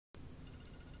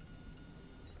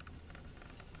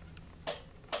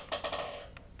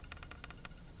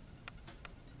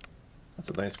That's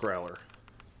a nice growler.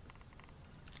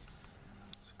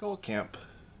 Skull Camp.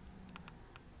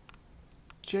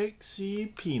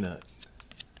 Jakecpunut.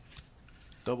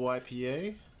 Double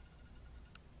IPA.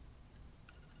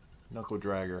 Knuckle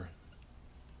Dragger.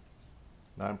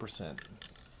 9%.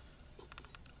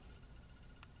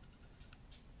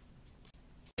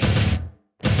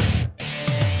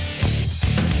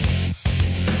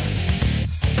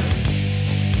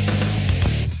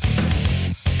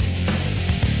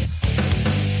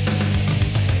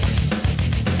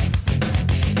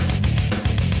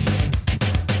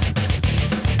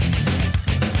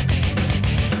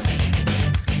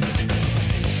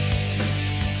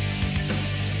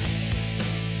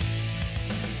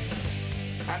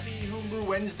 Happy Homebrew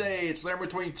Wednesday. It's Lamber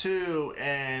 22,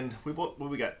 and we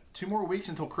got 2 more weeks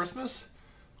until Christmas.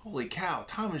 Holy cow,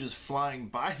 time is just flying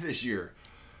by this year.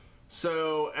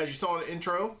 So, as you saw in the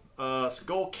intro,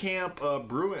 Skull Camp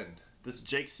Brewing. This is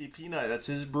Jakecpunut. That's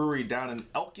his brewery down in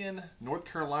Elkin, North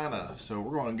Carolina. So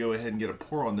we're going to go ahead and get a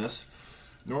pour on this.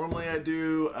 Normally I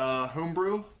do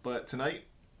homebrew, but tonight,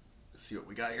 let's see what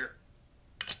we got here.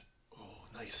 Oh,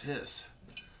 nice hiss.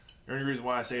 The only reason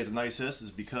why I say it's a nice hiss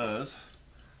is because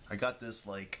I got this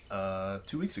like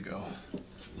 2 weeks ago.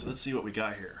 So let's see what we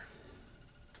got here.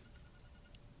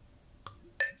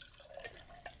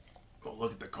 Oh,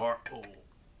 look at the carb. Oh,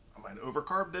 I might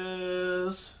overcarb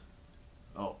this.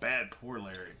 Oh, bad pour,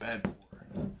 Larry. Bad pour.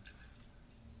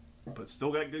 But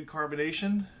still got good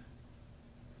carbonation.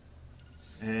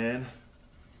 And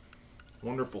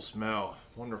wonderful smell.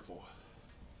 Wonderful.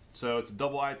 So it's a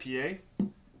double IPA.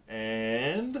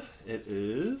 And it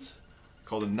is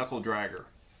called a Knuckle Dragger.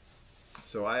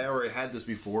 So I already had this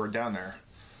before down there.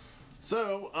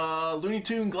 So Looney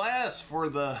Tune glass for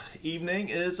the evening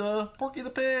is Porky the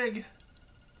Pig.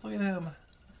 Look at him.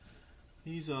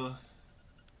 He's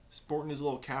sporting his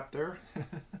little cap there.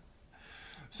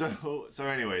 so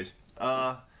anyways,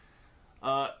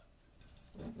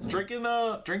 drinking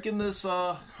this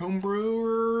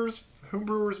homebrewers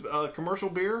commercial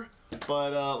beer.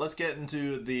 But let's get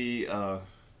into the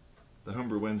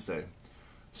Homebrew Wednesday.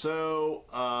 So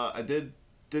I did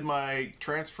my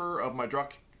transfer of my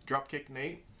Dropkick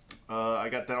Nate. I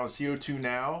got that on CO2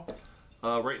 now.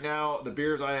 Right now the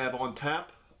beers I have on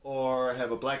tap are, I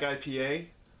have a black IPA,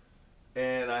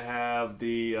 and I have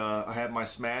my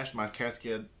Smash, my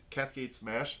Cascade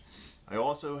Smash. I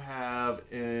also have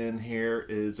in here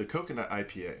is a coconut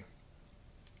IPA.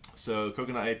 So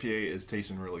coconut IPA is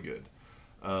tasting really good.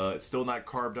 It's still not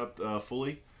carved up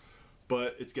fully,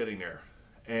 but it's getting there.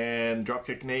 And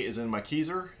Dropkick Nate is in my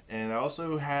Keezer, and I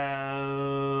also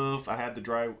have the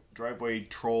Driveway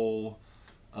Troll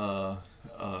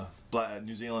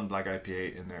New Zealand Black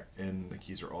IPA in there in the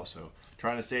Keezer also.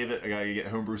 Trying to save it. I gotta get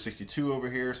Homebrew 62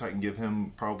 over here so I can give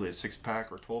him probably a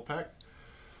 6-pack or 12-pack.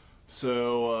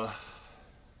 So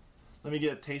let me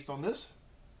get a taste on this.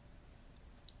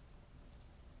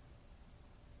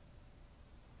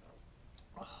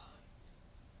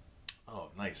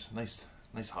 Oh, nice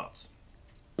hops.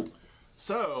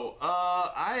 So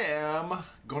I am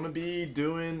going to be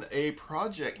doing a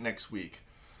project next week.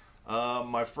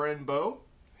 My friend Bo,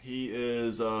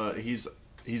 he's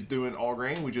doing all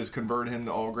grain. We just converted him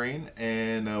to all grain,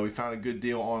 and we found a good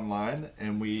deal online,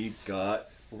 and we're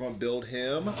going to build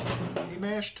him a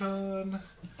mash tun,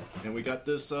 and we got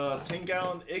this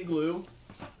 10-gallon igloo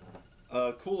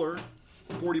cooler,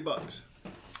 $40,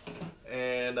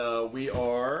 and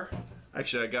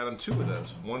actually, I got him 2 of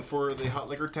those. One for the hot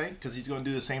liquor tank, because he's going to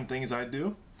do the same thing as I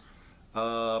do.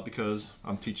 Because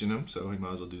I'm teaching him, so he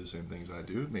might as well do the same thing as I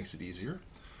do. It makes it easier.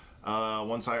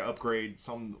 Once I upgrade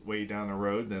some way down the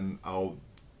road, then I'll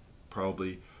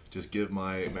probably just give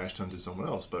my mash tun to someone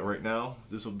else. But right now,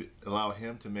 this will allow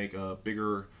him to make a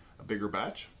bigger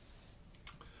batch.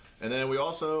 And then we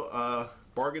also,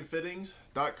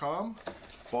 bargainfittings.com.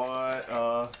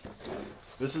 But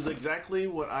this is exactly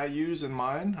what I use in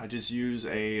mine. I just use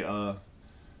the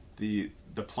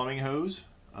plumbing hose,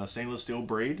 stainless steel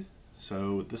braid.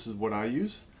 So this is what I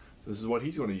use. This is what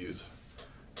he's going to use.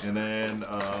 And then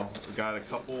we got a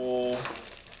couple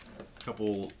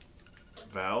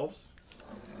valves,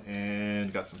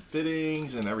 and got some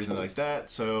fittings and everything like that.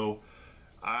 So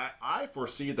I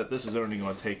foresee that this is only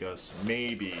going to take us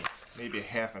maybe a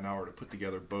half an hour to put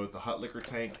together both the hot liquor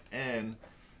tank and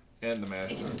the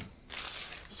mash tun.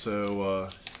 So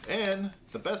and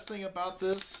the best thing about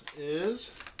this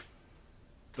is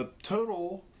the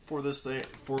total for this thing,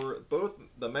 for both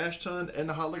the mash tun and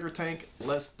the hot liquor tank,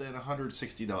 less than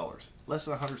 $160. Less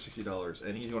than $160,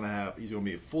 and he's gonna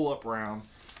be a full up round,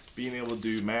 being able to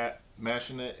do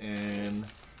mashing it and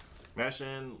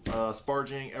mashing,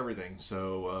 sparging, everything.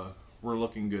 So we're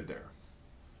looking good there.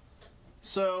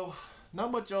 So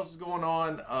not much else is going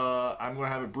on. I'm gonna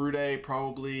have a brew day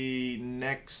probably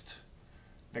next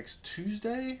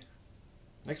Tuesday,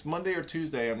 next Monday or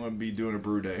Tuesday. I'm gonna be doing a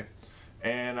brew day,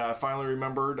 and I finally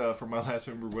remembered from my last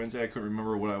Homebrew Wednesday. I couldn't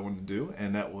remember what I wanted to do,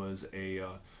 and that was I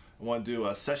want to do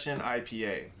a session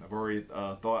IPA. I've already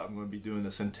thought I'm going to be doing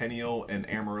the Centennial and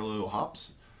Amarillo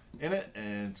hops in it,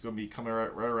 and it's going to be coming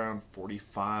right around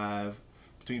 45,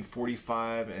 between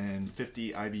 45 and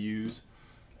 50 IBUs,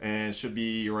 and it should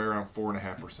be right around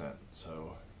 4.5%.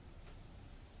 So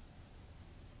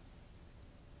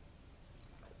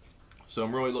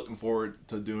I'm really looking forward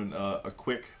to doing a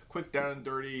quick down and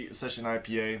dirty session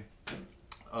IPA.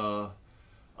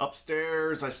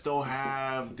 Upstairs, I still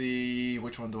have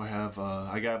which one do I have?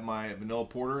 I got my vanilla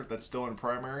porter that's still in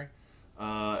primary.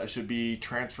 I should be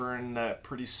transferring that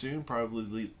pretty soon,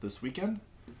 probably this weekend.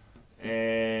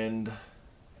 And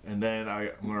then I'm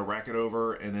gonna rack it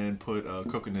over and then put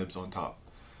cocoa nibs on top.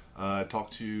 I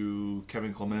talked to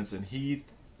Kevin Clements, and he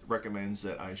recommends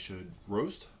that I should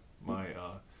roast my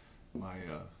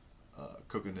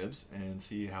cocoa nibs and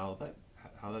see how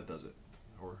that does it,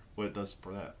 or what it does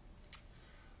for that.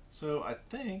 So I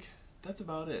think that's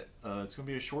about it. It's going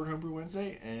to be a short Homebrew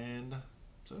Wednesday, and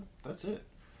so that's it.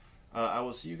 I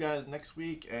will see you guys next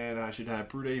week, and I should have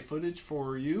brew day footage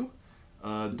for you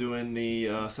doing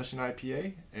the session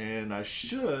IPA, and I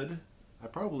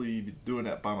probably be doing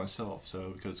that by myself,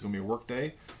 so because it's going to be a work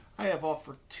day. I have off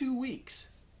for 2 weeks.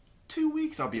 2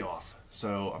 weeks I'll be off.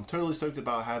 So I'm totally stoked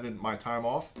about having my time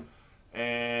off,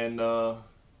 and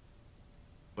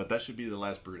but that should be the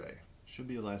last brew day. Should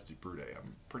be the last brew day.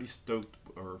 I'm pretty stoked,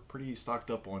 or pretty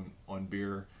stocked up on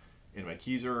beer in my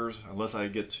keezers, unless I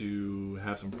get to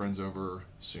have some friends over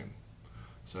soon.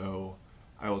 So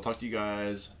I will talk to you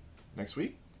guys next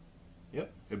week.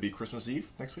 Yep, it'll be Christmas Eve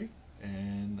next week,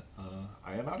 and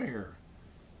I am out of here.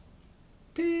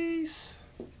 Peace.